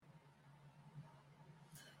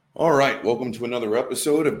All right, welcome to another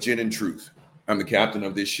episode of Gin and Truth. I'm the captain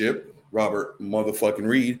of this ship, Robert motherfucking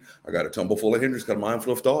Reed. I got a tumble full of hindrance, got a mind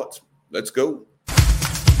full of thoughts. Let's go.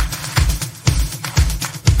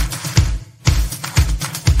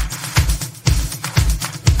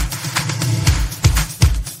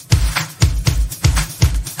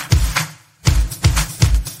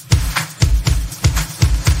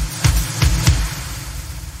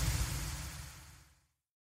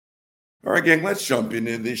 All right, gang, let's jump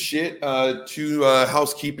into this shit. Two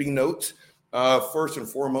housekeeping notes. First and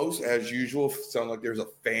foremost, as usual, sound like there's a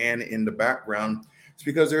fan in the background. It's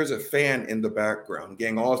because there's a fan in the background.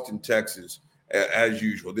 Gang, Austin, Texas, as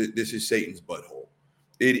usual. This is Satan's butthole.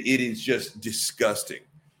 It is just disgusting.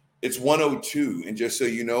 It's 102, and just so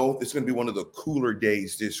you know, this is going to be one of the cooler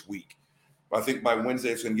days this week. I think by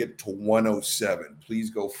Wednesday, it's going to get to 107. Please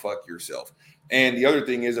go fuck yourself. And the other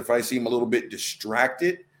thing is, if I seem a little bit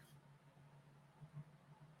distracted,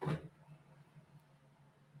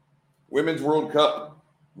 Women's World Cup.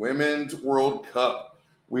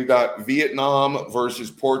 We got Vietnam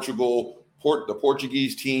versus Portugal. The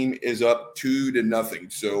Portuguese team is up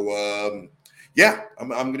 2-0. So, I'm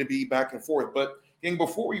going to be back and forth. But, gang,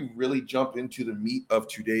 before we really jump into the meat of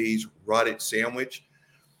today's rotted sandwich,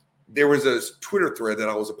 there was a Twitter thread that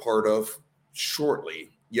I was a part of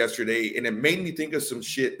shortly yesterday, and it made me think of some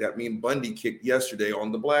shit that me and Bundy kicked yesterday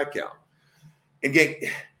on the Blackout. And, gang,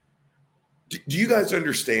 do you guys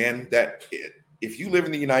understand that if you live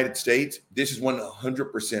in the United States, this is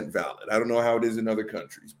 100% valid? I don't know how it is in other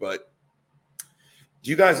countries, but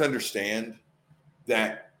do you guys understand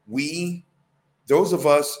that those of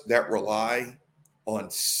us that rely on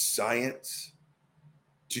science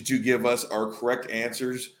to give us our correct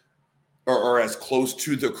answers or as close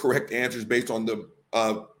to the correct answers based on the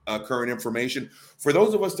current information, for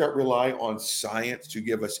those of us that rely on science to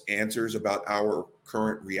give us answers about our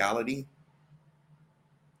current reality,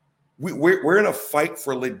 we're in a fight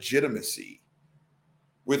for legitimacy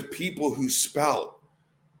with people who spout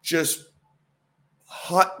just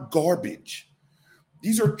hot garbage.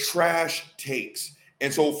 These are trash takes.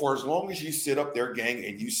 And so for as long as you sit up there, gang,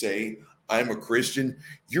 and you say, I'm a Christian,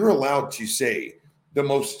 you're allowed to say the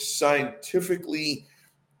most scientifically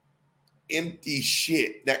empty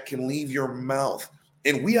shit that can leave your mouth.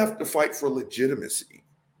 And we have to fight for legitimacy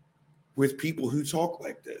with people who talk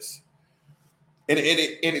like this. And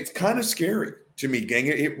it's kind of scary to me, gang.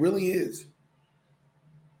 It really is.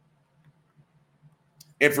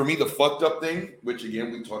 And for me, the fucked up thing, which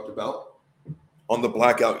again, we talked about on the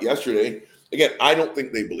Blackout yesterday, again, I don't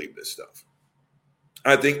think they believe this stuff.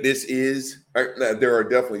 I think there are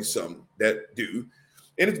definitely some that do.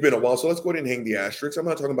 And it's been a while, so let's go ahead and hang the asterisks. I'm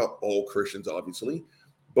not talking about all Christians, obviously,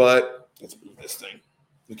 but let's move this thing.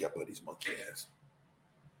 Look at Buddy's monkey ass.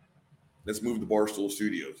 Let's move the Barstool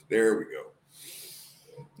Studios. There we go.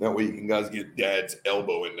 That way you guys get Dad's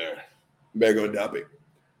elbow in there. Back on topic.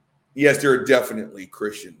 Yes, there are definitely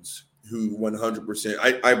Christians who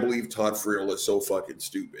 100%, I believe Todd Friel is so fucking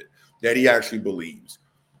stupid that he actually believes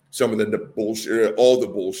some of the bullshit, all the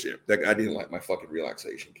bullshit. That I didn't like my fucking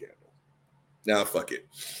relaxation candle. Now, fuck it.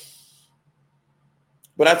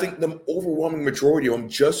 But I think the overwhelming majority of them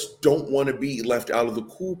just don't want to be left out of the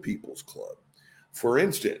cool people's club. For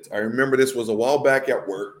instance, I remember this was a while back at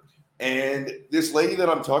work. And this lady that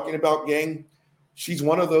I'm talking about, gang, she's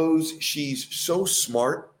one of those, she's so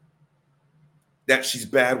smart that she's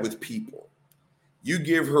bad with people. You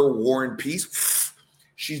give her War and Peace,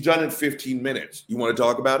 she's done in 15 minutes. You want to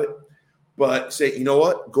talk about it? But say, you know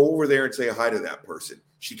what? Go over there and say hi to that person.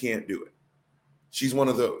 She can't do it. She's one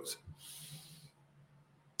of those.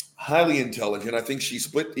 Highly intelligent. I think she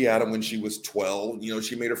split the atom when she was 12. You know,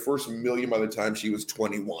 she made her first million by the time she was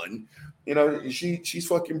 21. You know, she's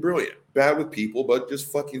fucking brilliant. Bad with people, but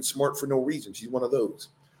just fucking smart for no reason. She's one of those.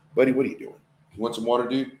 Buddy, what are you doing? You want some water,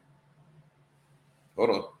 dude?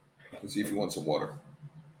 Hold on. Let's see if you want some water.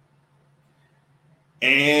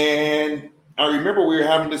 And I remember we were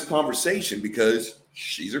having this conversation because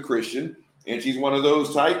she's a Christian and she's one of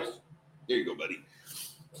those types. There you go, buddy.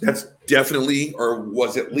 That's definitely, or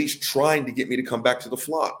was at least trying to get me to come back to the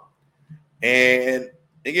flock. And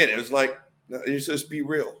again, it was like, let's just be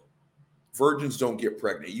real. Virgins don't get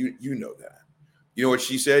pregnant. You know that. You know what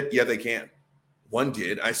she said? Yeah, they can. One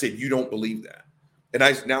did. I said, you don't believe that. And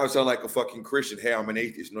now I sound like a fucking Christian. Hey, I'm an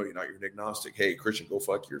atheist. No, you're not. You're an agnostic. Hey, Christian, go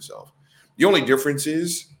fuck yourself. The only difference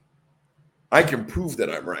is I can prove that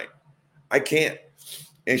I'm right. I can't.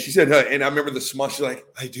 And she said, and I remember the smile. She's like,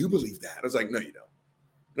 I do believe that. I was like, no, you don't.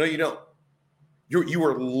 No, you don't. You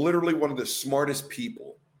are literally one of the smartest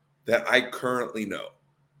people that I currently know.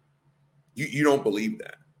 You don't believe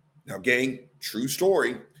that. Now, gang, true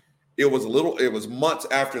story. It was months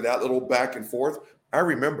after that little back and forth. I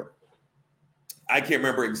remember. I can't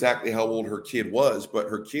remember exactly how old her kid was, but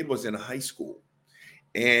her kid was in high school.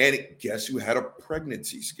 And guess who had a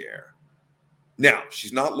pregnancy scare? Now,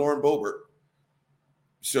 she's not Lauren Boebert.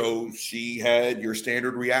 So she had your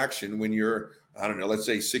standard reaction when you're, I don't know, let's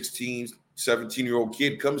say 16, 17-year-old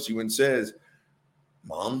kid comes to you and says,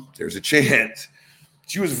 Mom, there's a chance.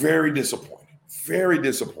 She was very disappointed,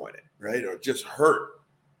 right? Or just hurt.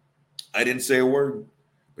 I didn't say a word,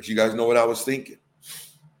 but you guys know what I was thinking,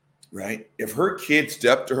 right? If her kid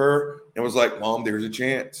stepped to her and was like, Mom, there's a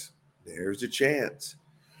chance. There's a chance.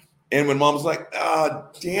 And when Mom's like,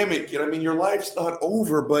 damn it, kid, I mean, your life's not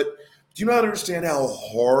over, but do you not understand how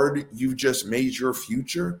hard you've just made your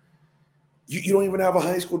future? You don't even have a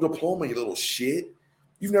high school diploma, you little shit.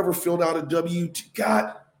 You've never filled out a W-2.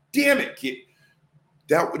 God damn it, kid.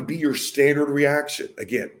 That would be your standard reaction.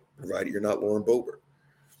 Again, provided you're not Lauren Boebert.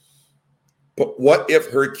 But what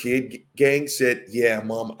if her kid gang said, yeah,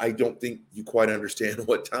 Mom, I don't think you quite understand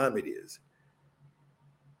what time it is.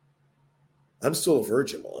 I'm still a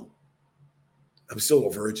virgin, Mom. I'm still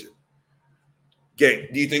a virgin. Gang,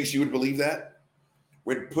 do you think she would believe that?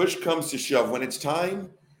 When push comes to shove, when it's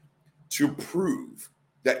time to prove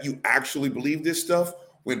that you actually believe this stuff,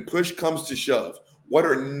 when push comes to shove, what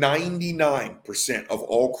are 99% of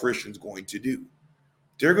all Christians going to do?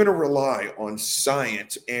 They're going to rely on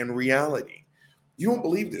science and reality. You don't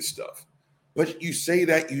believe this stuff, but you say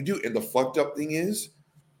that you do. And the fucked up thing is,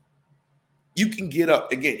 you can get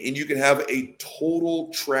up again and you can have a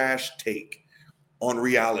total trash take on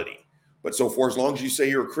reality. But so for as long as you say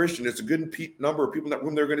you're a Christian, it's a good number of people in that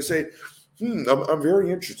room. They're going to say, I'm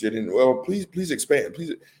very interested in, well, please expand.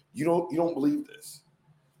 Please. You don't believe this.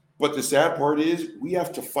 But the sad part is we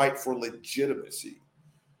have to fight for legitimacy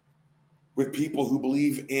with people who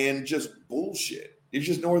believe in just bullshit. There's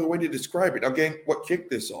just no other way to describe it. Now, gang, what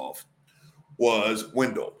kicked this off was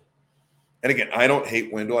Wendell. And again, I don't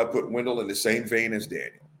hate Wendell. I put Wendell in the same vein as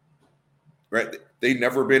Daniel, right? They've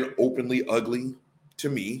never been openly ugly to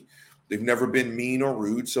me. They've never been mean or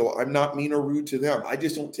rude. So I'm not mean or rude to them. I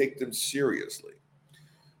just don't take them seriously,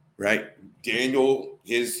 right? Daniel,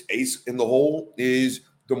 his ace in the hole is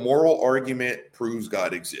the moral argument proves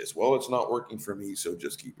God exists. Well, it's not working for me, so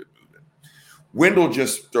just keep it moving. Wendell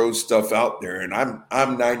just throws stuff out there, and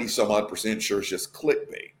I'm 90 some odd % sure it's just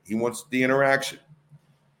clickbait. He wants the interaction.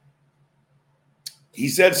 He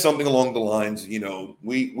said something along the lines,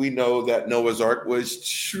 we know that Noah's Ark was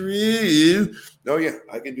true. Oh yeah,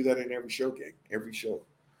 I can do that in every show, gang, every show.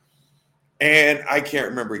 And I can't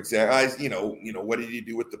remember exactly. What did he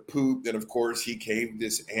do with the poop? Then of course he gave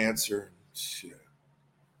this answer.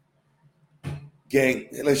 Gang,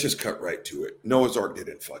 let's just cut right to it. Noah's Ark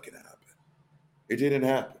didn't fucking happen. It didn't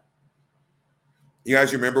happen. You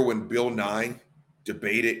guys remember when Bill Nye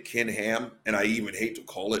debated Ken Ham? And I even hate to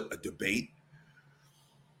call it a debate.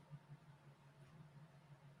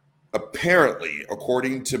 Apparently,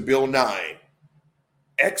 according to Bill Nye,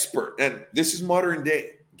 expert, and this is modern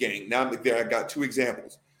day, gang. Now I got two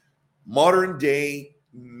examples. Modern day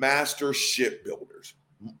master shipbuilders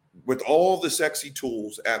with all the sexy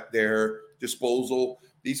tools at their disposal.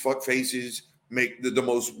 These fuck faces make the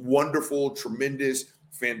most wonderful, tremendous,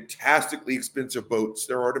 fantastically expensive boats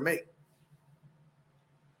there are to make.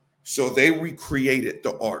 So they recreated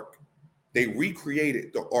the Ark. They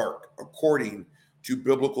recreated the Ark according to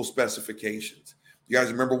biblical specifications. You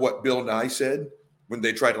guys remember what Bill Nye said when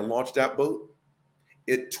they tried to launch that boat?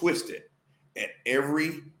 It twisted in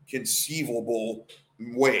every conceivable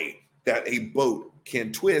way that a boat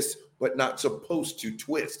can twist, but not supposed to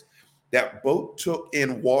twist. That boat took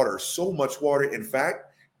in water, so much water. In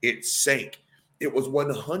fact, it sank. It was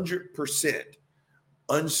 100%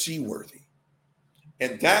 unseaworthy.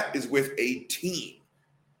 And that is with a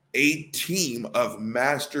team of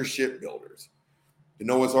master shipbuilders. The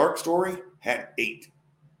Noah's Ark story had eight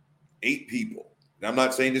people. And I'm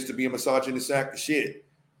not saying this to be a misogynist sack of shit,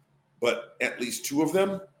 but at least two of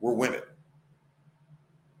them were women.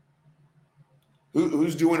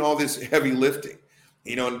 Who's doing all this heavy lifting?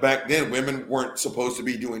 And back then, women weren't supposed to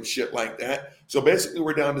be doing shit like that. So basically,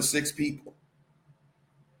 we're down to 6 people.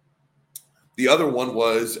 The other one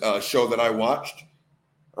was a show that I watched.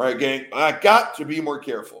 All right, gang, I got to be more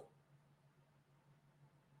careful.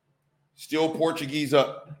 Still Portuguese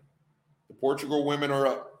up. The Portugal women are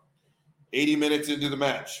up. 80 minutes into the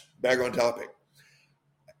match. Back on topic.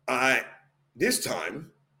 This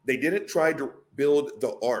time, they didn't try to build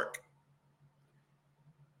the Ark.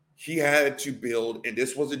 He had to build, and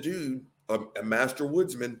this was a dude, a master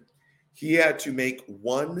woodsman. He had to make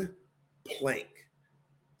one plank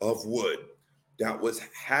of wood that was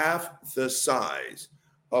half the size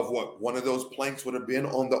of what one of those planks would have been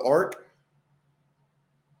on the ark.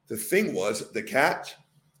 The thing was, the catch,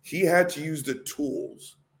 he had to use the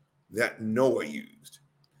tools that Noah used.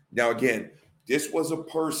 Now, again, this was a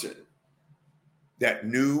person that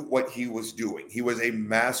knew what he was doing. He was a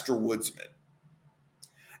master woodsman.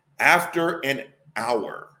 After an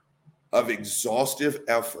hour of exhaustive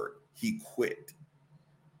effort, he quit.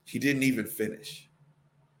 He didn't even finish.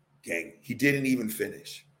 Gang, he didn't even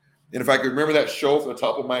finish. And if I could remember that show off the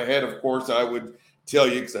top of my head, of course, I would tell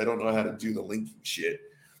you, because I don't know how to do the linking shit.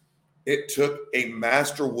 It took a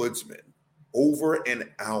master woodsman over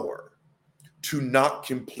an hour to not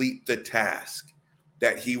complete the task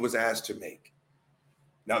that he was asked to make.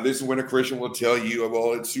 Now, this is when a Christian will tell you,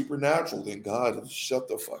 well, it's supernatural. Then God, shut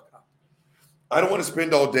the fuck up. I don't want to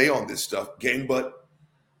spend all day on this stuff, gang, but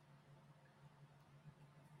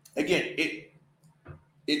again,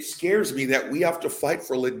 it scares me that we have to fight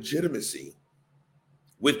for legitimacy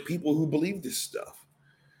with people who believe this stuff.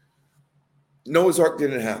 Noah's Ark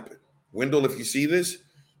didn't happen. Wendell, if you see this,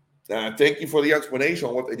 thank you for the explanation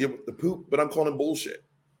on what they did with the poop, but I'm calling bullshit.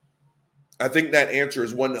 I think that answer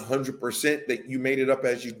is 100% that you made it up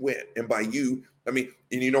as you went. And by you, I mean,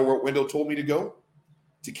 and you know where Wendell told me to go?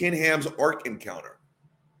 To Ken Ham's Ark encounter.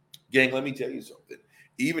 Gang, let me tell you something.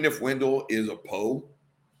 Even if Wendell is a Poe,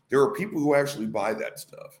 there are people who actually buy that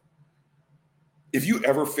stuff. If you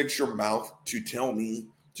ever fix your mouth to tell me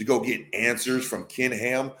to go get answers from Ken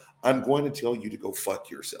Ham, I'm going to tell you to go fuck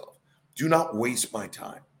yourself. Do not waste my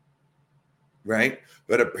time. Right?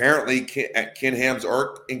 But apparently at Ken Ham's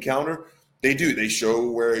Ark encounter, they do. They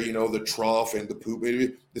show where, the trough and the poop.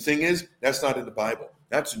 The thing is, that's not in the Bible.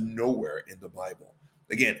 That's nowhere in the Bible.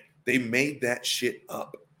 Again, they made that shit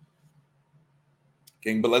up.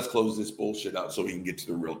 Okay, but let's close this bullshit out so we can get to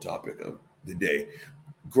the real topic of the day.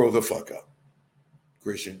 Grow the fuck up.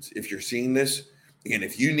 Christians, if you're seeing this, and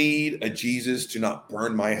if you need a Jesus to not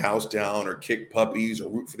burn my house down or kick puppies or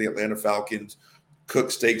root for the Atlanta Falcons, cook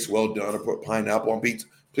steaks well done or put pineapple on pizza,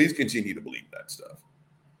 please continue to believe that stuff.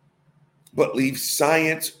 But leave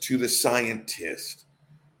science to the scientist.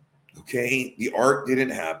 Okay? The ark didn't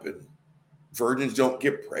happen. Virgins don't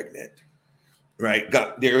get pregnant. Right?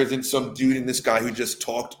 There isn't some dude in the sky who just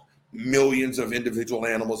talked millions of individual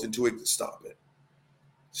animals into it. Stop it.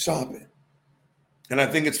 Stop it. And I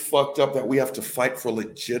think it's fucked up that we have to fight for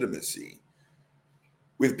legitimacy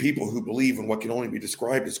with people who believe in what can only be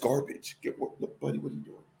described as garbage. Look, buddy, what are you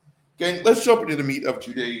doing? Okay, let's jump into the meat of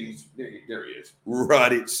today's, there he is,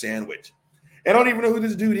 rotted sandwich. And I don't even know who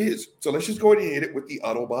this dude is. So let's just go ahead and hit it with the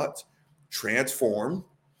Autobots. Transform.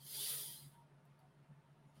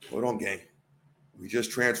 Hold on, gang. We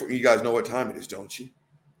just transformed. You guys know what time it is, don't you?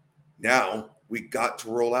 Now we got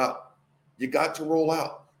to roll out. You got to roll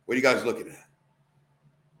out. What are you guys looking at?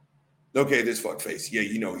 Okay, this fuck face. Yeah,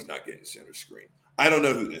 you know he's not getting center screen. I don't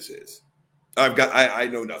know who this is. I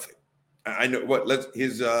know nothing. I know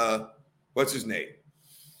what's his name?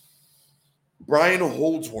 Brian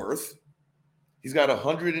Holdsworth. He's got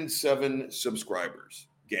 107 subscribers,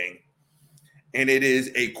 gang. And it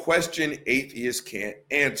is a question atheists can't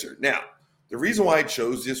answer. Now, the reason why I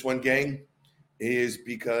chose this one, gang, is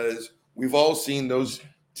because we've all seen those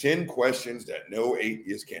 10 questions that no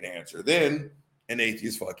atheist can answer. Then an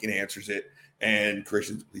atheist fucking answers it. And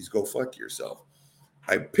Christians, please go fuck yourself.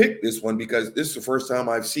 I picked this one because this is the first time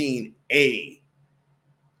I've seen a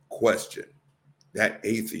question that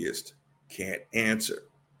atheist can't answer.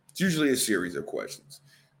 It's usually a series of questions.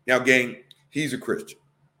 Now, gang, he's a Christian,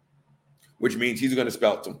 which means he's going to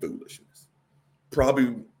spout some foolishness.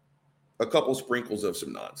 Probably a couple sprinkles of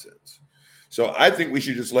some nonsense. So I think we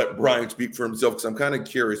should just let Brian speak for himself because I'm kind of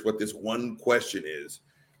curious what this one question is.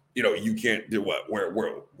 You can't do what,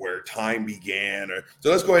 where time began.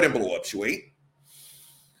 So let's go ahead and blow up, shall we?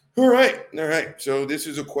 All right. So this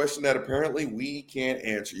is a question that apparently we can't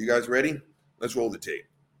answer. You guys ready? Let's roll the tape.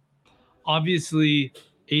 Obviously,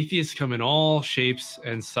 atheists come in all shapes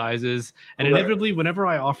and sizes. And inevitably, whenever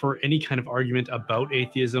I offer any kind of argument about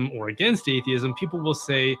atheism or against atheism, people will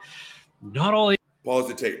say, not all. Pause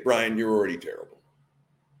the tape. Brian, you're already terrible.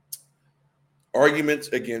 Arguments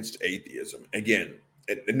against atheism. Again,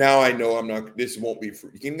 now I know this won't be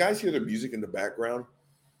free. Can you guys hear the music in the background?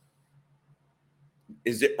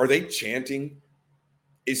 Are they chanting?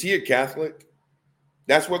 Is he a Catholic?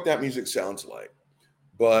 That's what that music sounds like.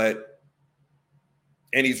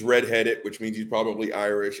 And he's redheaded, which means he's probably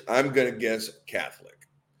Irish. I'm going to guess Catholic.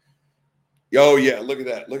 Oh, yeah, look at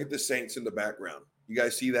that. Look at the saints in the background. You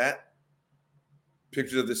guys see that?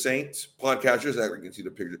 Pictures of the saints. Podcasters, I can see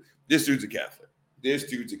the picture. This dude's a Catholic.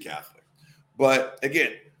 But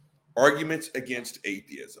again, Arguments against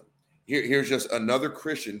atheism. Here's just another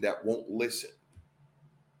Christian that won't listen.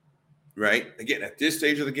 Right? Again, at this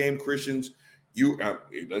stage of the game, Christians,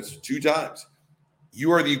 that's 2 times.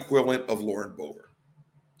 You are the equivalent of Lauren Boebert.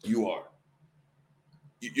 You are.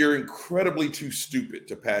 You're incredibly too stupid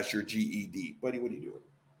to pass your GED. Buddy, what are you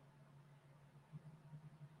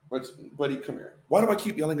doing? Buddy, come here. Why do I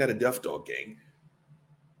keep yelling at a deaf dog, gang?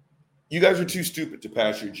 You guys are too stupid to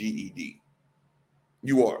pass your GED.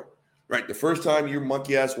 You are. Right? The first time your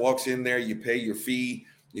monkey ass walks in there, you pay your fee,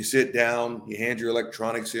 you sit down, you hand your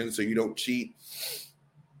electronics in so you don't cheat.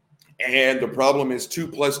 And the problem is 2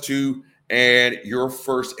 plus 2, and your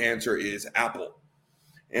first answer is Apple.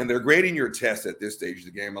 And they're grading your test at this stage of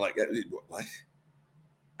the game. I'm like, what?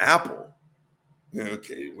 Apple?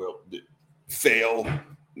 Okay, well, fail.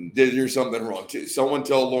 There's something wrong. Someone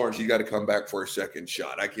tell Lauren she got to come back for a second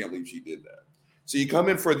shot. I can't believe she did that. So you come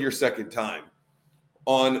in for your second time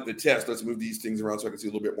on the test. Let's move these things around so I can see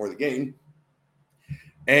a little bit more of the game.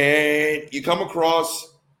 And you come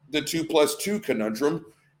across the 2 plus 2 conundrum.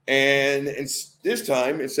 And this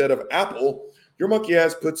time, instead of Apple, your monkey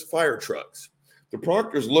ass puts fire trucks. The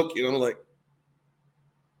proctors look, I'm like,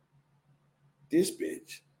 this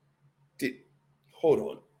bitch hold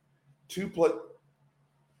on. 2 plus,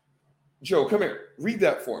 Joe, come here. Read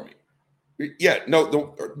that for me. Yeah,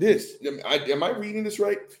 no, am I reading this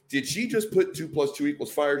right? Did she just put 2 plus 2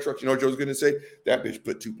 equals fire trucks? You know what Joe's going to say? That bitch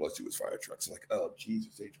put 2 plus 2 is fire trucks. Like, oh,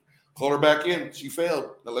 Jesus, Adrian. Call her back in. She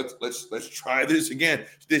failed. Now let's try this again.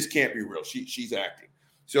 This can't be real. She's acting.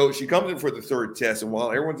 So she comes in for the third test, and while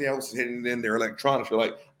everyone else is hitting in their electronics, they're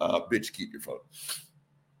like, bitch, keep your phone.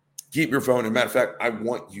 Keep your phone. As a matter of fact, I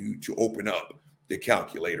want you to open up the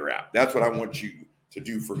calculator app. That's what I want you to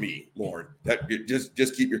do for me, Lauren. That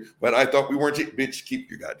just keep your, but I thought we weren't, bitch, keep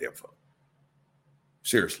your goddamn phone.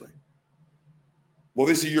 Seriously. Well,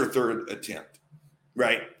 this is your third attempt,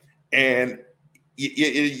 right? And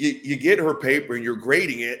you get her paper and you're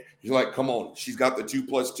grading it. You're like, come on, she's got the 2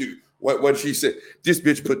 plus 2. What she said? This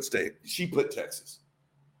bitch put state. She put Texas.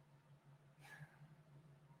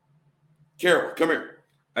 Carol, come here.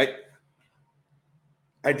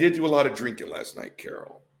 I did do a lot of drinking last night,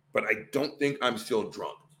 Carol, but I don't think I'm still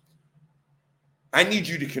drunk. I need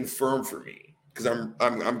you to confirm for me because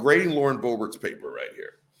I'm grading Lauren Boebert's paper right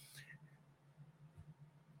here.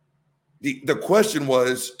 The question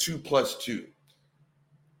was 2 plus 2.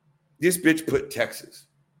 This bitch put Texas.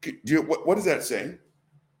 What does that say?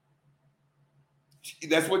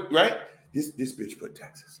 That's what, right? This bitch put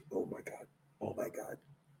Texas. Oh my God. Oh my God.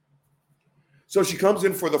 So she comes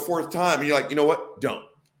in for the 4th time and you're like, you know what? Don't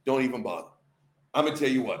even bother. I'm going to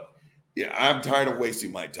tell you what. Yeah, I'm tired of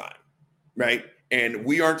wasting my time. Right. And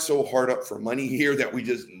we aren't so hard up for money here that we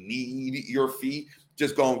just need your fee.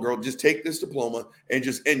 Just go on, girl. Just take this diploma and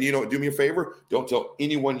do me a favor. Don't tell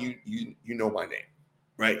anyone you know my name.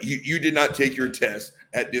 Right. You did not take your test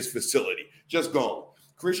at this facility. Just go on.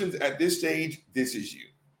 Christians, at this stage, this is you.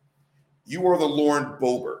 You are the Lauren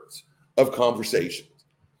Boeberts of conversations.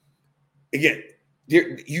 Again,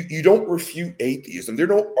 you don't refute atheism. There are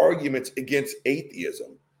no arguments against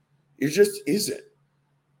atheism. It just isn't.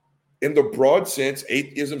 In the broad sense,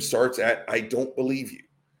 atheism starts at, I don't believe you.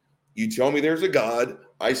 You tell me there's a God.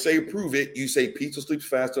 I say, prove it. You say, pizza sleeps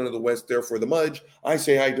fast under the west, therefore the mudge. I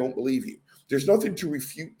say, I don't believe you. There's nothing to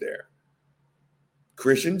refute there.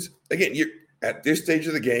 Christians, again, at this stage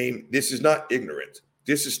of the game, this is not ignorance.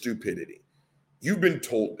 This is stupidity. You've been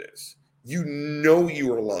told this. You know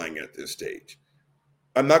you are lying at this stage.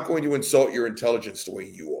 I'm not going to insult your intelligence the way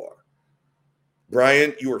you are.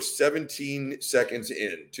 Brian, you are 17 seconds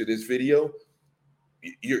into this video.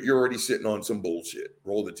 You're already sitting on some bullshit.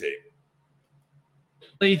 Roll the tape.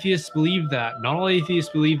 Atheists believe that. Not all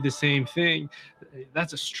atheists believe the same thing.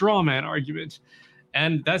 That's a straw man argument.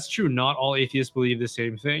 And that's true. Not all atheists believe the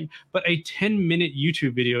same thing. But a 10-minute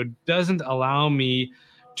YouTube video doesn't allow me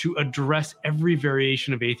to address every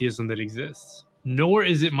variation of atheism that exists. Nor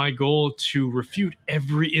is it my goal to refute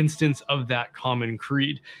every instance of that common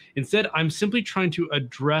creed. Instead, I'm simply trying to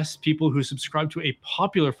address people who subscribe to a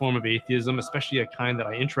popular form of atheism, especially a kind that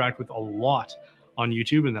I interact with a lot on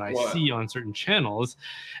YouTube and that I see on certain channels,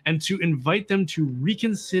 and to invite them to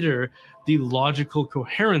reconsider the logical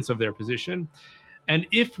coherence of their position. And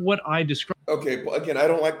if what I describe... Okay, but again, I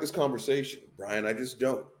don't like this conversation, Brian. I just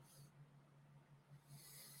don't.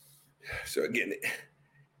 So again,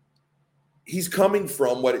 he's coming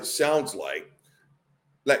from what it sounds like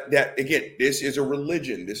that. Again, this is a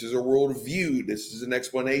religion. This is a worldview. This is an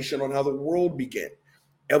explanation on how the world began.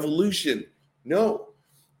 Evolution. No.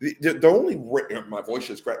 The only, my voice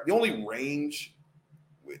just cracked. The only range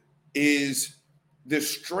is the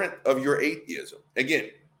strength of your atheism. Again,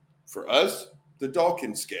 for us, the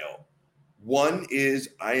Dawkins scale. 1 is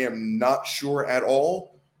I am not sure at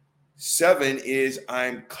all. 7 is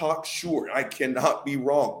I'm cocksure. I cannot be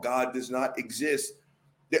wrong. God does not exist.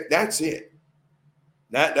 That's it.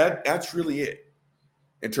 That's really it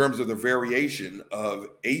in terms of the variation of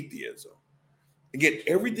atheism. Again,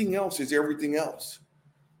 everything else is everything else,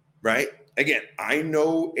 right? Again, I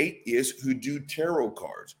know atheists who do tarot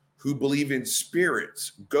cards, who believe in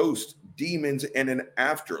spirits, ghosts, demons, and an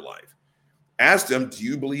afterlife. Ask them, do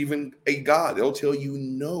you believe in a God? They'll tell you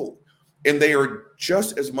no. And they are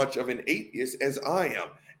just as much of an atheist as I am.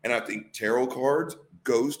 And I think tarot cards,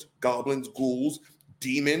 ghosts, goblins, ghouls,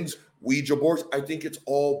 demons, Ouija boards, I think it's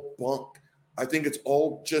all bunk. I think it's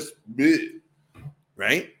all just bleh,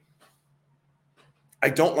 right? I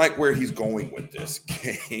don't like where he's going with this,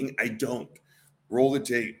 gang. I don't. Roll the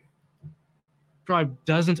tape. Tribe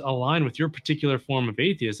doesn't align with your particular form of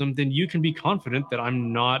atheism, then you can be confident that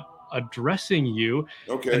I'm not addressing you.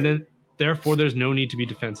 Okay. And then therefore there's no need to be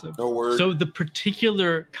defensive. No word. So the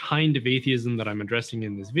particular kind of atheism that I'm addressing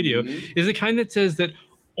in this video is the kind that says that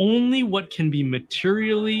only what can be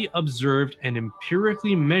materially observed and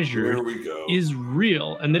empirically measured is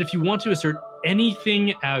real, and that if you want to assert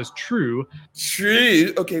anything as true.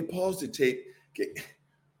 Okay, pause the tape. Okay.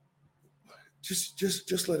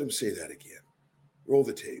 Just let him say that again. Roll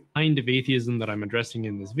the tape. Kind of atheism that I'm addressing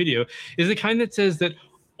in this video is the kind that says that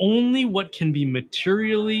only what can be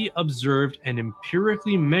materially observed and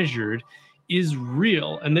empirically measured is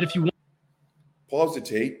real, and that if you want... Pause the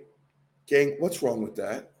tape. Gang, what's wrong with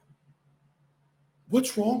that?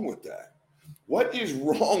 What's wrong with that? What is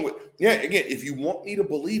wrong with... Yeah, again, if you want me to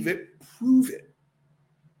believe it, prove it.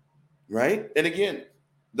 Right? And again,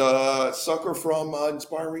 the sucker from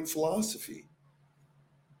Inspiring Philosophy.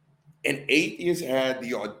 An atheist had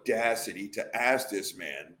the audacity to ask this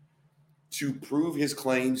man to prove his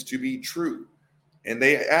claims to be true. And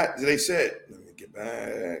they said, let me get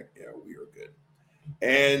back. Yeah, we are good.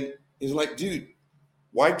 And he's like, dude,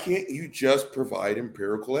 why can't you just provide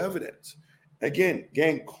empirical evidence? Again,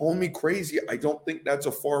 gang, call me crazy. I don't think that's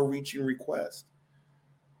a far-reaching request.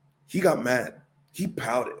 He got mad. He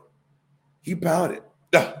pouted.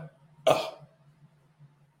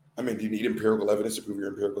 I mean, do you need empirical evidence to prove your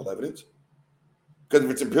empirical evidence? Because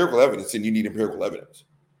if it's empirical evidence, then you need empirical evidence.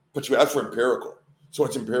 But you ask for empirical, so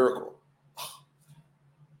it's empirical.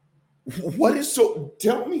 What is so?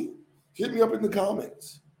 Tell me. Hit me up in the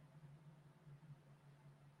comments.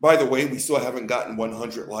 By the way, we still haven't gotten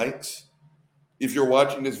 100 likes. If you're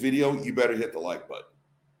watching this video, you better hit the like button.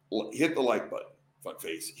 Hit the like button,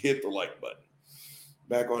 fuckface. Hit the like button.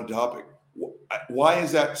 Back on topic. Why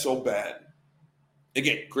is that so bad?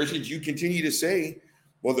 Again, Christians, you continue to say,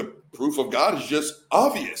 well, the proof of God is just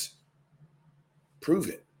obvious. Prove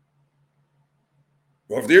it.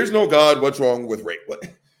 Well, if there's no God, what's wrong with rape? What?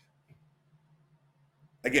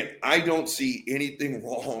 Again, I don't see anything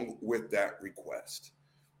wrong with that request.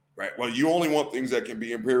 Right. Well, you only want things that can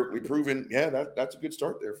be empirically proven. Yeah, that's a good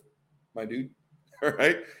start there, my dude. All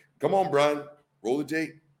right. Come on, Brian. Roll the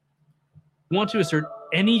tape. Want to assert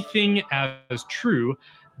anything as true,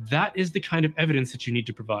 that is the kind of evidence that you need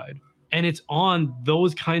to provide. And it's on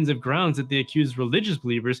those kinds of grounds that they accuse religious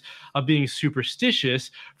believers of being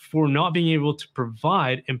superstitious for not being able to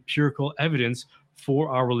provide empirical evidence for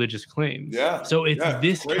our religious claims. Yeah. So it's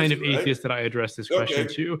this crazy, kind of right? atheist that I address this question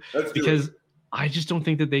to, because I just don't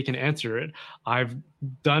think that they can answer it. I've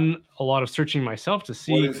done a lot of searching myself to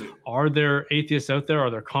see, are there atheists out there? Are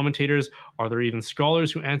there commentators? Are there even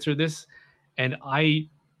scholars who answer this? And I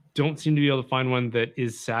don't seem to be able to find one that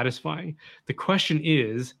is satisfying. The question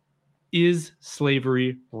is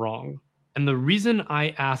slavery wrong? And the reason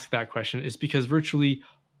I ask that question is because virtually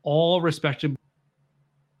all respected...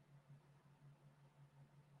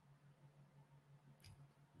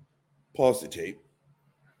 Pause the tape.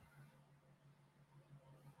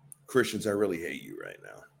 Christians, I really hate you right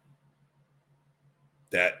now.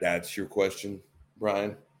 That's your question,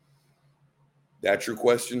 Brian? That's your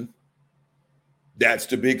question? That's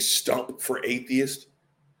the big stump for atheists?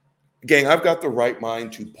 Gang, I've got the right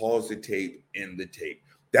mind to pause the tape in the tape.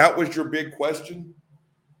 That was your big question?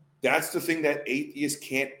 That's the thing that atheists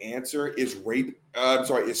can't answer. Is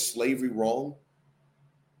slavery wrong?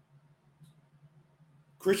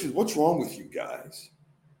 Christians, what's wrong with you guys?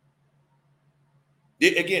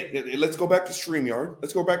 Again, let's go back to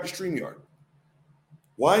StreamYard.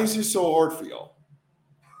 Why is this so hard for y'all?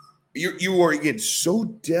 You are, again, so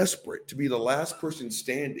desperate to be the last person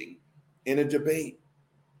standing in a debate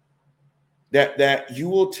that you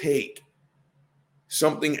will take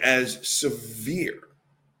something as severe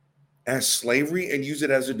as slavery and use it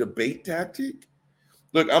as a debate tactic?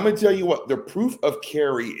 Look, I'm going to tell you what, the proof of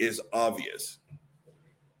carry is obvious.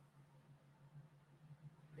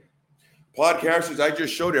 Podcasters, I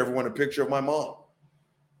just showed everyone a picture of my mom.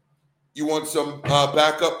 You want some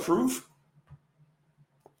backup proof?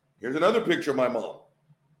 Here's another picture of my mom.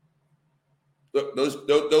 Look,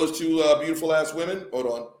 those two beautiful ass women, hold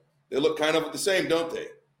on. They look kind of the same, don't they?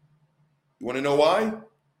 You want to know why?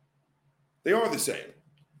 They are the same.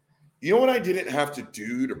 You know what I didn't have to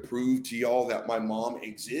do to prove to y'all that my mom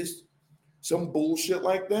exists? Some bullshit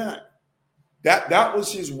like that. That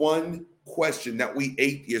was his one question that we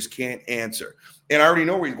atheists can't answer. And I already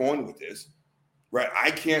know where he's going with this, right?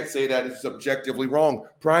 I can't say that it's subjectively wrong.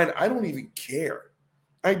 Brian, I don't even care.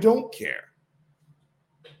 I don't care.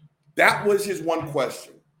 That was his one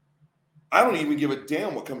question. I don't even give a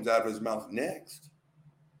damn what comes out of his mouth next.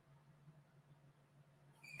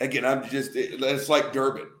 Again, it's like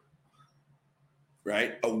Durbin,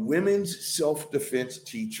 right? A women's self-defense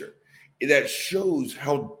teacher. That shows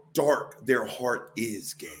how dark their heart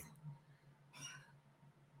is, gang.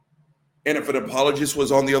 And if an apologist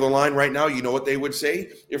was on the other line right now, you know what they would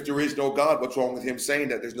say? If there is no God, what's wrong with him saying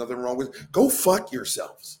that there's nothing wrong with? Go fuck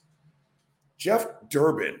yourselves. Jeff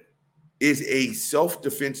Durbin is a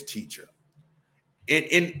self-defense teacher.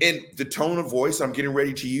 In the tone of voice I'm getting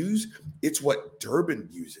ready to use, it's what Durbin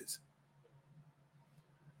uses.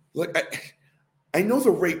 Look, I know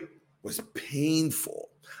the rape was painful.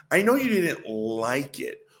 I know you didn't like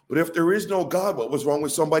it, but if there is no God, what was wrong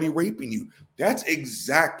with somebody raping you? That's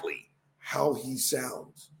exactly how he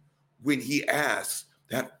sounds when he asks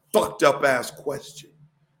that fucked up ass question.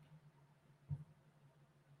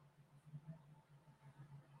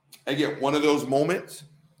 Again, one of those moments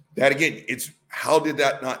that, again, it's how did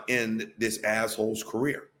that not end this asshole's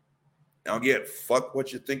career? Now, again, fuck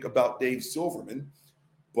what you think about Dave Silverman,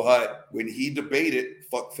 but when he debated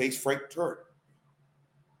fuckface Frank Turk,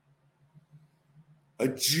 a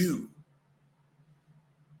Jew,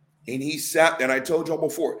 and he sat, and I told y'all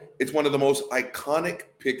before, it's one of the most iconic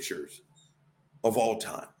pictures of all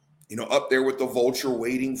time. You know, up there with the vulture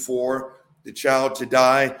waiting for the child to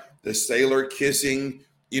die, the sailor kissing,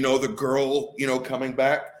 you know, the girl, you know, coming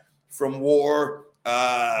back from war.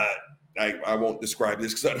 I won't describe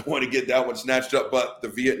this because I don't want to get that one snatched up, but the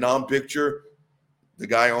Vietnam picture, the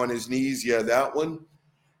guy on his knees, yeah, that one.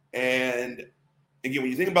 And again,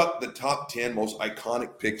 when you think about the top 10 most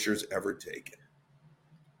iconic pictures ever taken,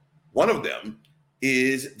 one of them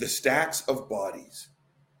is the stacks of bodies.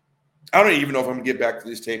 I don't even know if I'm going to get back to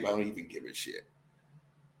this tape. I don't even give a shit.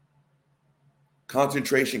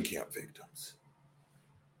 Concentration camp victims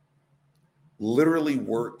literally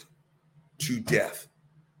worked to death.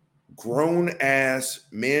 Grown-ass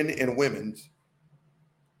men and women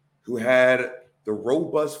who had the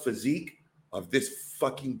robust physique of this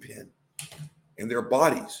fucking pen. And their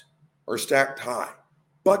bodies are stacked high,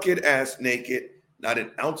 bucket-ass naked, not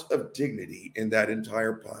an ounce of dignity in that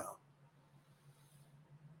entire pile.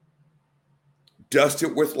 Dust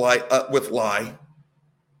it with lye,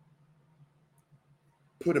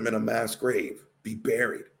 put him in a mass grave, be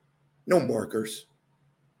buried. No markers.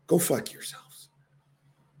 Go fuck yourselves.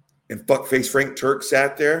 And fuckface Frank Turk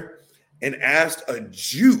sat there and asked a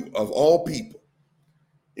Jew of all people,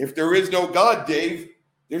 if there is no God, Dave,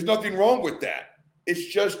 there's nothing wrong with that. It's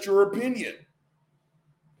just your opinion.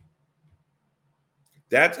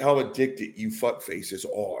 That's how addicted you fuckfaces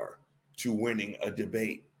are to winning a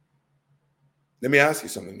debate. Let me ask you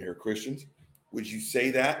something here, Christians. Would you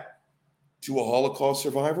say that to a Holocaust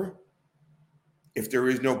survivor? If there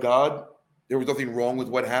is no God, there was nothing wrong with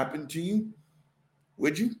what happened to you?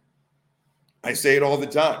 Would you? I say it all the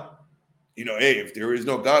time. You know, hey, if there is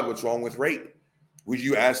no God, what's wrong with rape? Would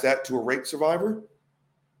you ask that to a rape survivor?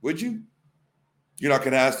 Would you? You're not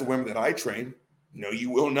going to ask the women that I train. No, you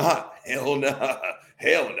will not. Hell no.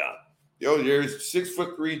 Hell no. Yo, there's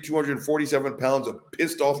 6'3", 247 pounds of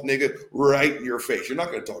pissed off nigga right in your face. You're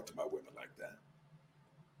not going to talk to my women like that.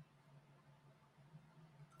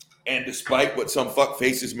 And despite what some fuck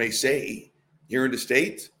faces may say here in the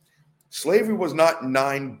States, slavery was not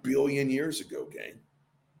 9 billion years ago, gang.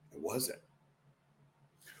 It wasn't.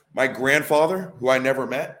 My grandfather, who I never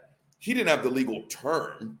met, he didn't have the legal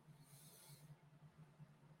term.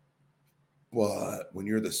 But when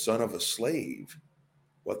you're the son of a slave,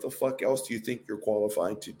 what the fuck else do you think you're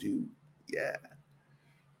qualified to do? Yeah.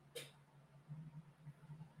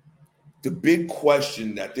 The big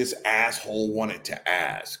question that this asshole wanted to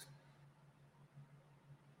ask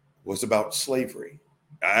was about slavery.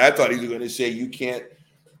 I thought he was going to say, you can't,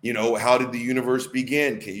 you know, how did the universe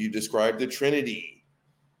begin? Can you describe the Trinity?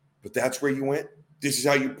 But that's where you went. This is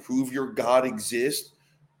how you prove your God exists?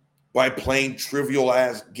 By playing trivial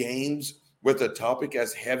ass games with a topic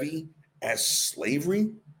as heavy as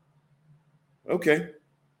slavery? Okay.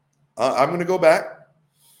 I'm going to go back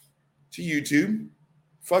to YouTube.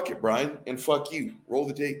 Fuck it, Brian, and fuck you. Roll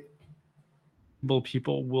the tape.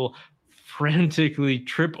 People will frantically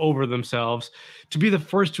trip over themselves to be the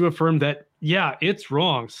first to affirm that, yeah, it's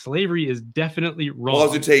wrong. Slavery is definitely wrong.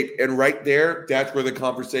 Pause the tape. And right there, that's where the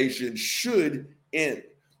conversation should end.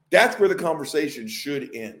 That's where the conversation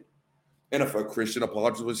should end. And if a Christian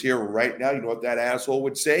apologist was here right now, you know what that asshole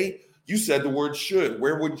would say? You said the word should.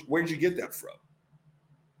 Where'd you get that from?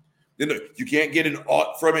 You can't get an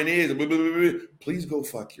ought from an is. Please go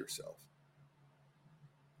fuck yourself.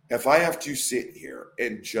 If I have to sit here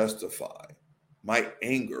and justify my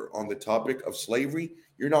anger on the topic of slavery,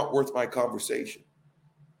 you're not worth my conversation.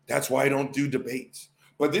 That's why I don't do debates.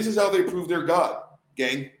 But this is how they prove their God,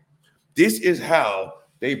 gang. This is how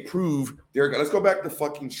they prove their God. Let's go back to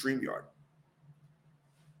fucking StreamYard.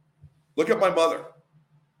 Look at my mother.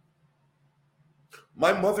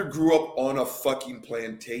 My mother grew up on a fucking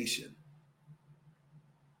plantation.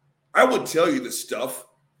 I would tell you this stuff.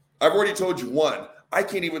 I've already told you one. I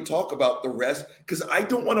can't even talk about the rest because I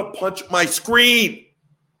don't want to punch my screen.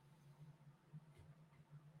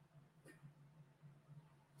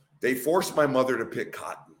 They forced my mother to pick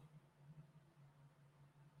cotton.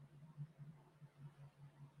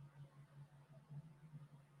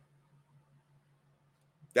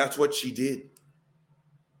 That's what she did.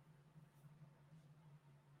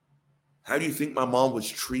 How do you think my mom was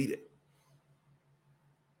treated?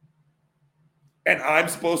 And I'm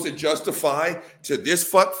supposed to justify to this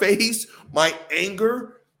fuckface my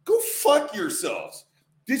anger? Go fuck yourselves.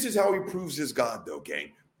 This is how he proves his God, though,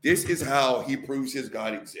 gang. This is how he proves his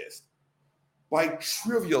God exists. By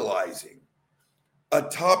trivializing a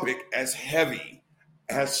topic as heavy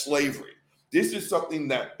as slavery. This is something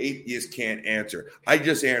that atheists can't answer. I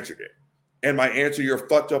just answered it. And my answer to your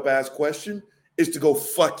fucked up ass question is to go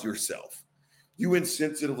fuck yourself. You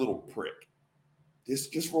insensitive little prick.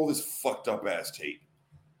 Just roll this fucked up ass tape.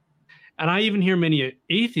 And I even hear many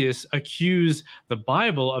atheists accuse the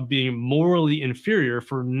Bible of being morally inferior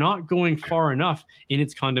for not going far enough in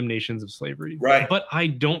its condemnations of slavery. Right. But I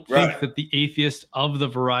don't think that the atheists of the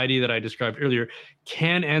variety that I described earlier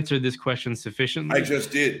can answer this question sufficiently. I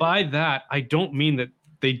just did. By that, I don't mean that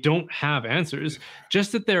they don't have answers,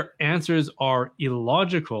 just that their answers are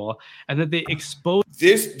illogical and that they expose.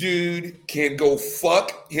 This dude can go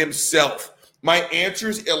fuck himself. My answer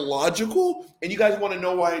is illogical, and you guys want to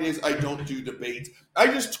know why it is I don't do debates. I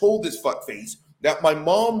just told this fuckface that my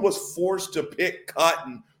mom was forced to pick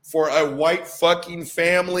cotton for a white fucking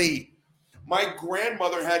family. My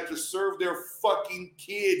grandmother had to serve their fucking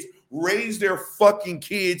kids, raise their fucking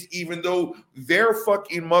kids, even though their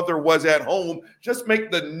fucking mother was at home. Just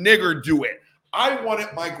make the nigger do it. I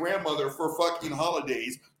wanted my grandmother for fucking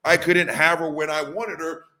holidays. I couldn't have her when I wanted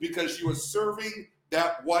her because she was serving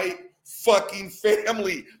that white fucking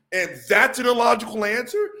family. And that's an illogical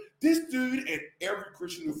answer? This dude and every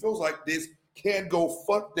Christian who feels like this can go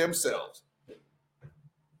fuck themselves.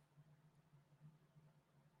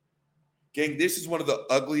 Gang, this is one of the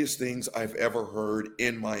ugliest things I've ever heard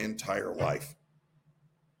in my entire life.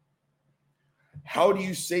 How do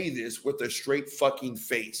you say this with a straight fucking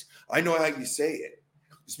face? I know how you say it.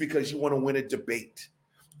 It's because you want to win a debate.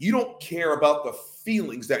 You don't care about the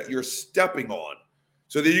feelings that you're stepping on.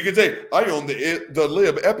 So that you can say, I own the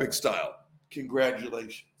lib epic style.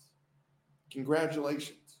 Congratulations.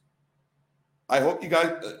 Congratulations. I hope you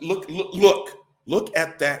guys look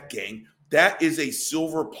at that, gang. That is a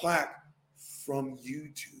silver plaque from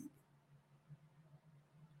YouTube.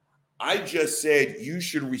 I just said you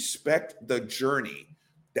should respect the journey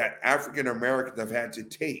that African Americans have had to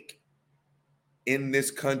take in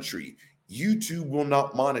this country. YouTube will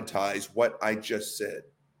not monetize what I just said.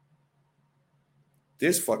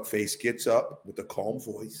 This fuckface gets up with a calm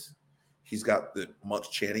voice. He's got the monks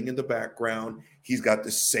chanting in the background. He's got the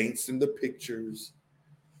saints in the pictures.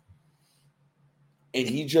 And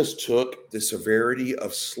he just took the severity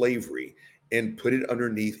of slavery and put it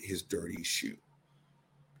underneath his dirty shoe.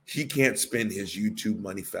 He can't spend his YouTube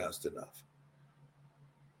money fast enough.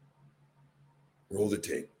 Roll the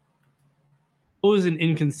tape. Is an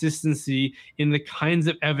inconsistency in the kinds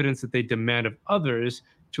of evidence that they demand of others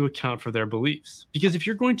to account for their beliefs. Because if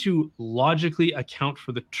you're going to logically account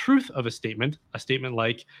for the truth of a statement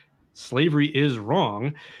like slavery is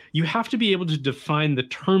wrong, you have to be able to define the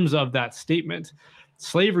terms of that statement.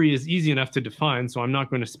 Slavery is easy enough to define, so I'm not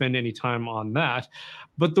going to spend any time on that.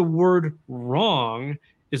 But the word wrong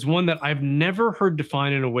is one that I've never heard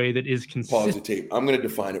defined in a way that is consistent. Pause the tape. I'm going to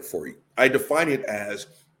define it for you. I define it as,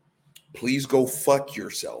 please go fuck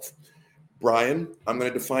yourself. Brian, I'm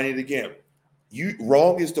going to define it again.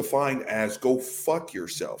 Wrong is defined as go fuck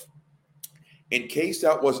yourself. In case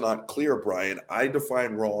that was not clear, Brian, I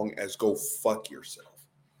define wrong as go fuck yourself.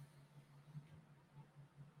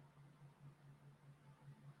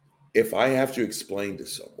 If I have to explain to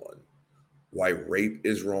someone why rape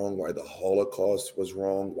is wrong, why the Holocaust was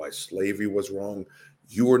wrong, why slavery was wrong,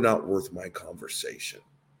 you are not worth my conversation.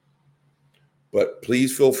 But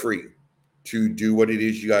please feel free to do what it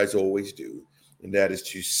is you guys always do, and that is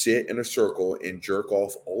to sit in a circle and jerk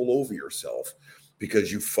off all over yourself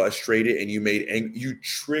because you frustrated and you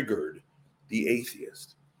triggered the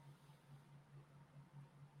atheist.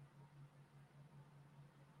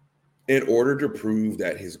 In order to prove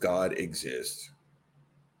that his God exists,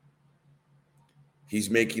 he's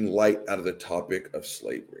making light out of the topic of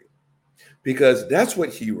slavery, because that's what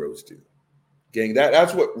heroes do. Gang,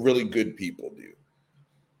 that's what really good people do.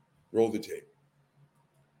 Roll the tape.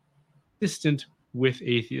 Consistent with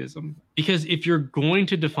atheism, because if you're going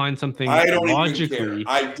to define something logically,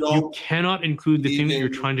 you cannot include the thing that you're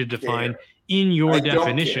trying to define in your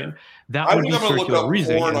definition. That would be circular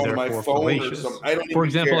reasoning and therefore fallacious. For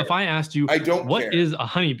example, if I asked you, what is a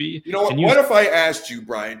honeybee? You know what? What if I asked you,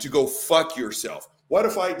 Brian, to go fuck yourself? What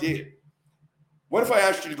if I did? What if I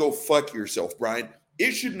asked you to go fuck yourself, Brian?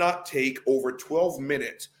 It should not take over 12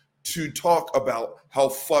 minutes to talk about how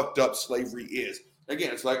fucked up slavery is.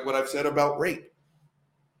 Again, it's like what I've said about rape.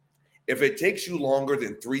 If it takes you longer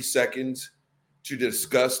than 3 seconds to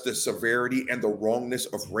discuss the severity and the wrongness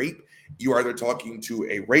of rape, you are either talking to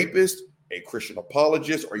a rapist, a Christian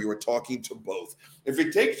apologist, or you are talking to both. If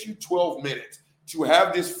it takes you 12 minutes to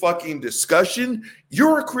have this fucking discussion,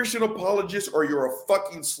 you're a Christian apologist or you're a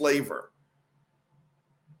fucking slaver.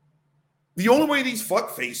 The only way these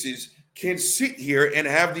fuckfaces can sit here and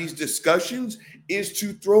have these discussions is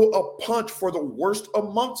to throw a punch for the worst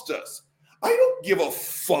amongst us. I don't give a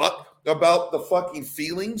fuck about the fucking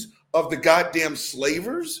feelings of the goddamn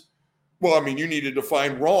slavers. Well, I mean, you need to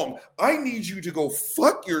define wrong. I need you to go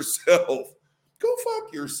fuck yourself. Go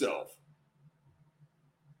fuck yourself.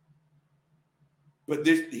 But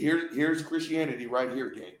here's Christianity right here,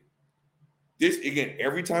 gang. This, again,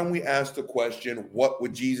 every time we ask the question, what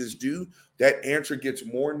would Jesus do? That answer gets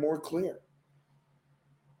more and more clear.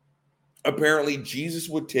 Apparently, Jesus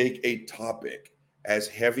would take a topic as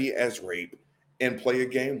heavy as rape and play a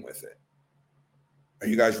game with it. Are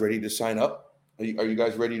you guys ready to sign up? Are you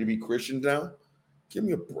guys ready to be Christians now? Give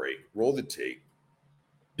me a break. Roll the tape.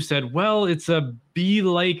 You said, well, it's a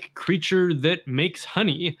bee-like creature that makes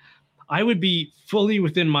honey. I would be fully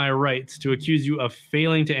within my rights to accuse you of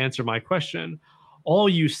failing to answer my question. All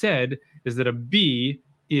you said is that a bee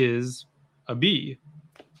is a bee.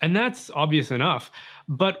 And that's obvious enough.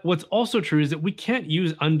 But what's also true is that we can't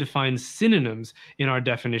use undefined synonyms in our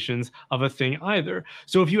definitions of a thing either.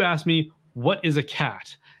 So if you ask me, what is a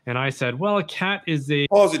cat? And I said, well, a cat is a...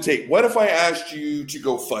 Pause the tape. What if I asked you to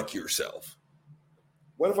go fuck yourself?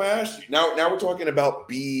 What if I asked you? Now we're talking about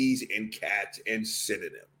bees and cats and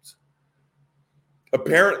synonyms.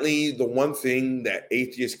 Apparently, the one thing that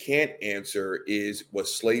atheists can't answer is,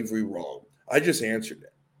 was slavery wrong? I just answered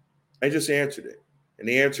it. And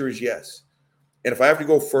the answer is yes. And if I have to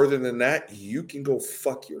go further than that, you can go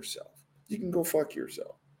fuck yourself. You can go fuck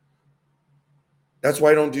yourself. That's